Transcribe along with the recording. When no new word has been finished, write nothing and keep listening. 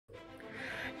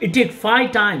It takes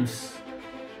 5 times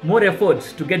more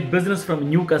efforts to get business from a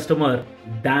new customer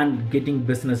than getting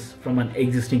business from an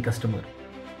existing customer.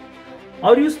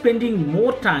 Are you spending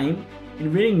more time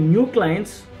in winning new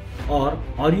clients, or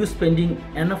are you spending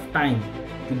enough time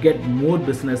to get more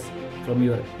business from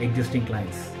your existing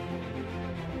clients?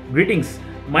 Greetings,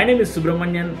 my name is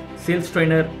Subramanian, sales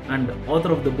trainer and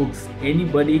author of the books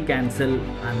Anybody Can Sell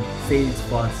and Sales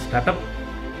for Startup.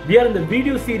 We are in the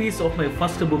video series of my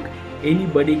first book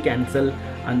Anybody Can Sell,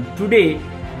 and today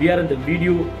we are in the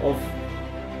video of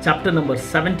chapter number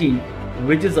 17,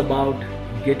 which is about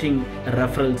getting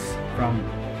referrals from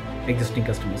existing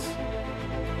customers.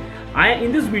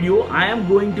 In this video I am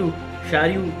going to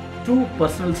share you 2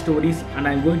 personal stories, and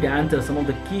I am going to answer some of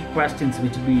the key questions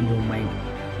which will be in your mind.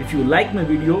 If you like my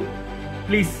video,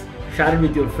 please share it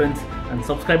with your friends and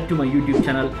subscribe to my YouTube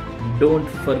channel. Don't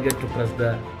forget to press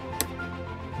the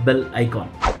bell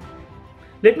icon.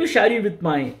 Let me share you with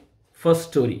my first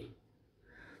story.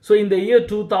 So in the year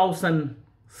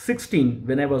 2016,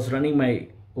 when I was running my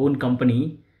own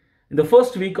company, in the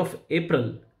first week of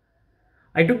April,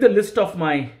 I took the list of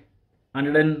my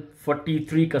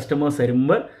 143 customers, I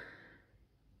remember,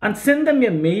 and sent them a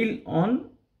mail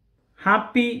on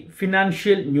Happy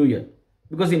Financial New Year.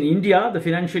 Because in India, the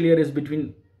financial year is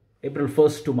between April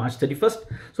 1st to March 31st.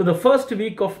 So the first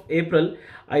week of April,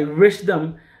 I wished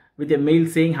them with a mail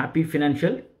saying Happy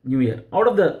Financial New Year. Out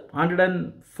of the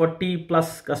 140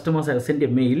 plus customers I sent a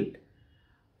mail,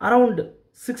 around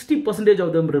 60%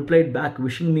 of them replied back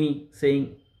wishing me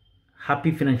saying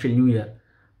Happy Financial New Year.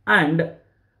 And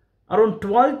around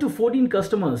 12 to 14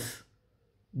 customers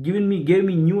gave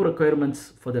me new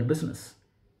requirements for their business.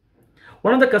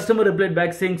 One of the customer replied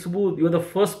back saying, Subbu, you are the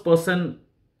first person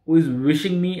who is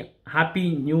wishing me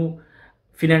happy new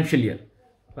financial year,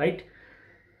 right?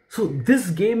 So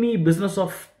this gave me business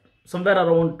of somewhere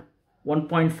around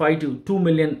 1.5 to 2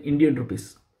 million Indian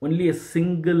rupees. Only a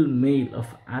single mail of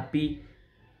happy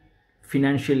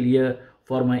financial year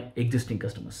for my existing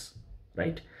customers,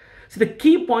 right? So the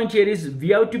key point here is we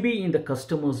have to be in the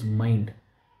customer's mind.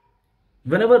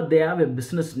 Whenever they have a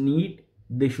business need,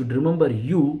 they should remember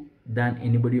you than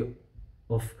anybody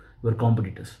of your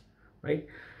competitors, right?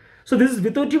 So this is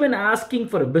without even asking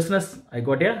for a business. I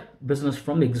got a business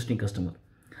from the existing customer.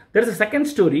 There is a second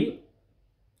story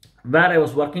where I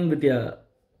was working with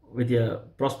a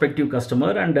prospective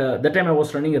customer, and that time I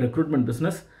was running a recruitment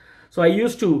business. So I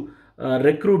used to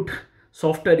recruit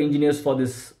software engineers for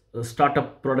this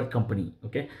startup product company.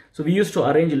 Okay, so we used to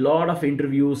arrange a lot of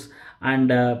interviews,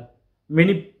 and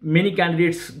many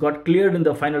candidates got cleared in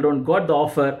the final round, got the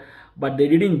offer, but they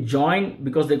didn't join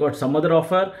because they got some other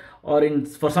offer, or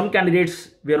for some candidates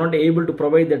we are not able to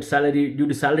provide that salary due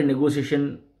to salary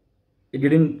negotiation. It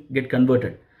didn't get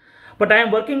converted. But I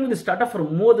am working with the startup for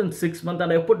more than 6 months,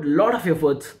 and I put a lot of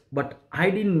efforts, but I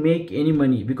didn't make any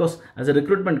money because as a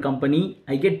recruitment company,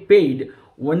 I get paid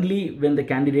only when the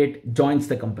candidate joins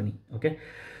the company. Okay,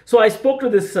 so I spoke to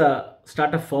this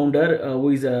startup founder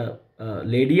who is a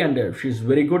lady, and she's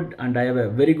very good, and I have a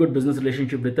very good business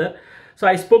relationship with her. So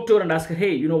I spoke to her and asked her,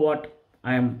 hey, you know what,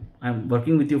 I'm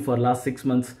working with you for last 6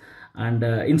 months, and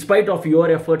in spite of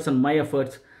your efforts and my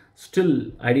efforts, still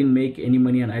I didn't make any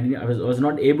money, and I was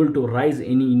not able to raise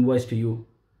any invoice to you.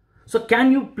 So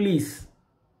can you please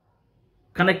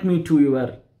connect me to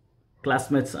your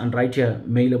classmates and write a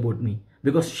mail about me,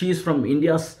 because she is from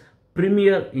India's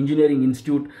premier engineering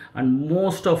institute, and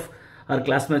most of her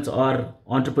classmates are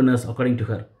entrepreneurs according to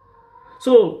her.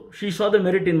 So she saw the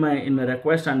merit in my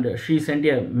request, and she sent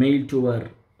a mail to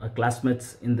her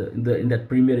classmates in that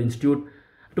premier institute.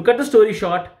 To cut the story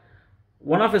short,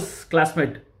 one of his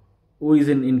classmates who is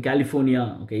in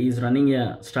California, okay, he's running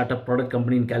a startup product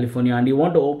company in California, and he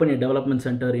want to open a development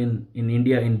center in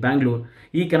India, in Bangalore.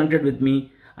 He connected with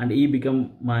me, and he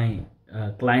became my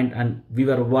client, and we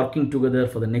were working together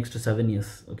for the next 7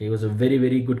 years. Okay, he was a very,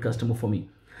 very good customer for me.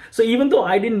 So even though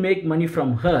I didn't make money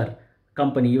from her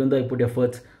company, even though I put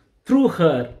efforts, through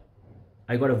her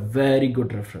I got a very good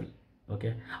referral.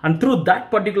 Okay, and through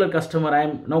that particular customer I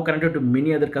am now connected to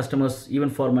many other customers, even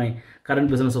for my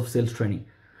current business of sales training.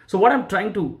 So what I'm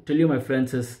trying to tell you, my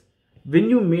friends, is when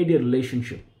you made a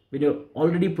relationship, when you're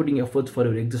already putting efforts for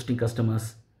your existing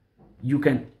customers, you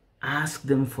can ask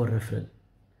them for referral.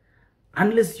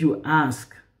 Unless you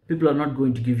ask, people are not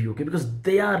going to give you, okay, because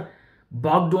they are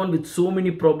bogged down with so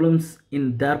many problems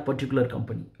in their particular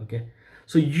company. Okay,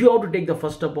 so you have to take the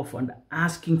first step of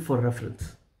asking for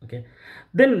referrals. Okay,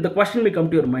 then the question may come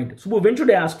to your mind, Subbu, when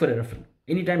should I ask for a referral?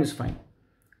 Anytime is fine.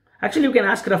 Actually, you can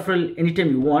ask referral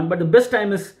anytime you want, but the best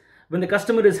time is when the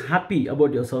customer is happy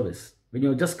about your service, when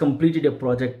you just completed a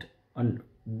project and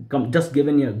just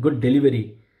given a good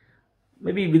delivery,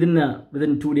 maybe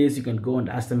within 2 days you can go and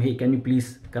ask them, hey, can you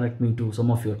please connect me to some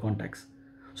of your contacts?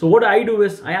 So what I do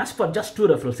is I ask for just 2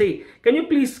 referrals. Say, can you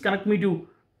please connect me to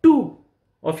 2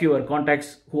 of your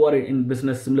contacts who are in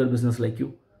business, similar business like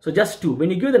you? So just 2. When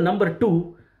you give the number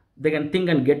 2, they can think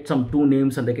and get some 2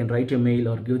 names, and they can write your mail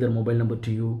or give their mobile number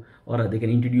to you, or they can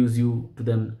introduce you to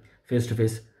them face to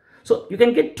face. So you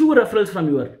can get 2 referrals from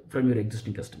your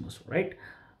existing customers, right?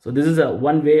 So this is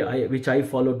one way which I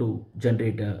follow to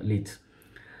generate leads.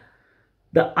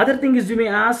 The other thing is, you may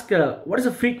ask, what is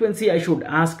the frequency I should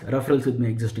ask referrals with my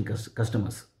existing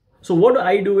customers? So what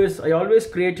I do is I always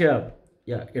create a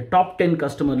top 10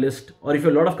 customer list, or if you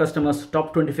have a lot of customers,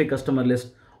 top 25 customer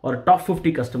list, or a top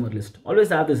 50 customer list. Always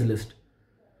have this list.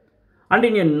 And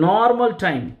in a normal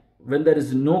time, when there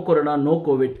is no corona, no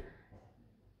COVID,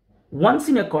 once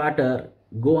in a quarter,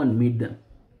 go and meet them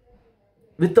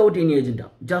without any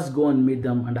agenda. Just go and meet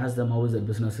them and ask them how is their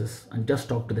businesses, and just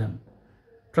talk to them.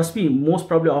 Trust me, most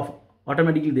probably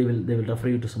automatically they will refer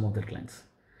you to some of their clients.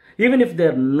 Even if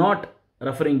they're not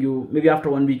referring you, maybe after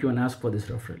 1 week you can ask for this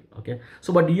referral. Okay.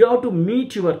 So, but you have to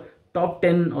meet your top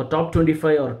 10 or top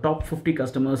 25 or top 50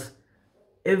 customers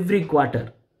every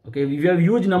quarter. Okay. If you have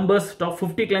huge numbers, top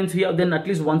 50 clients we have, then at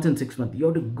least once in 6 months, you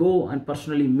have to go and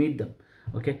personally meet them.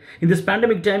 Okay. In this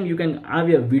pandemic time, you can have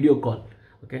a video call.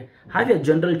 Okay. Have a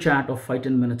general chat of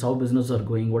 5-10 minutes, how business are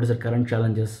going, what is their current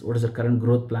challenges, what is their current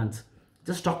growth plans.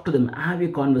 Just talk to them, have a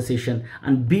conversation,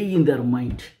 and be in their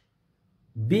mind.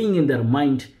 Being in their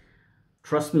mind,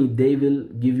 trust me, they will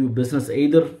give you business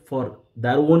either for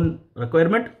their own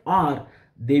requirement, or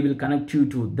they will connect you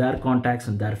to their contacts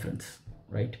and their friends,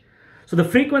 right? So the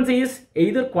frequency is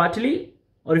either quarterly,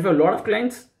 or if you have a lot of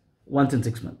clients, once in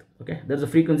 6 months. Okay, there's a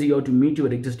frequency you have to meet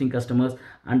your existing customers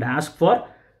and ask for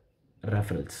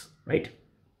referrals, right?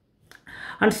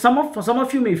 And some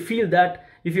of you may feel that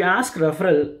if you ask for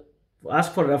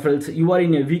referrals, you are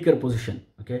in a weaker position.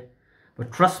 Okay,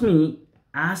 but trust me,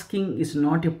 asking is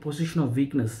not a position of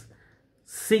weakness.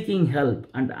 Seeking help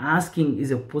and asking is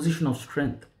a position of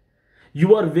strength.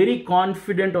 You are very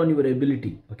confident on your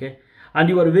ability. Okay, and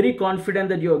you are very confident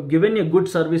that you have given a good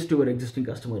service to your existing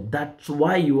customer. That's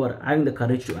why you are having the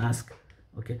courage to ask.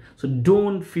 Okay, so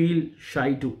don't feel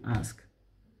shy to ask.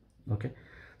 Okay,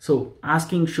 so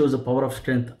asking shows the power of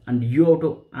strength, and you have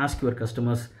to ask your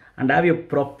customers and have a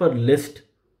proper list,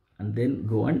 and then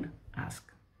go and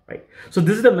ask, right? So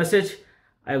this is the message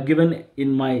I have given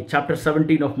in my chapter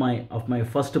 17 of my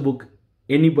first book,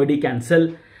 Anybody Can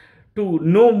Sell. To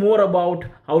know more about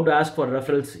how to ask for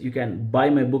referrals, you can buy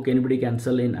my book, Anybody Can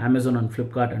Sell, in Amazon and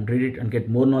Flipkart, and read it and get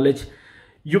more knowledge.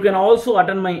 You can also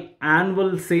attend my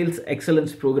annual sales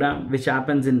excellence program, which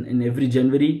happens in every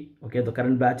January. Okay, the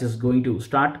current batch is going to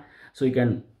start. So you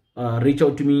can reach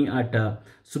out to me at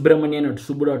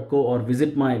subramanian@subu.co, or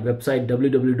visit my website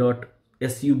www.subbu.co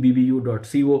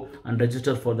and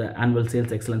register for the annual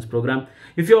sales excellence program.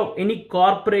 If you have any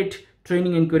corporate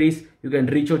training inquiries, you can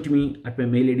reach out to me at my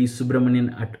mail ID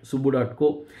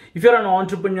subramanian@subu.co. If you're an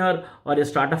entrepreneur or a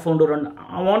startup founder and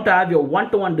I want to have your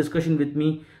one-to-one discussion with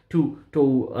me to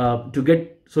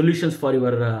get solutions for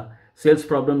your sales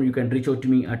problem, you can reach out to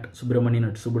me at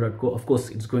subramanian@subu.co. Of course,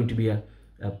 it's going to be a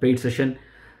paid session.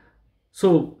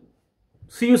 So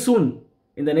see you soon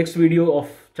in the next video of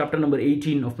chapter number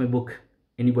 18 of my book,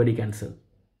 Anybody Can Sell.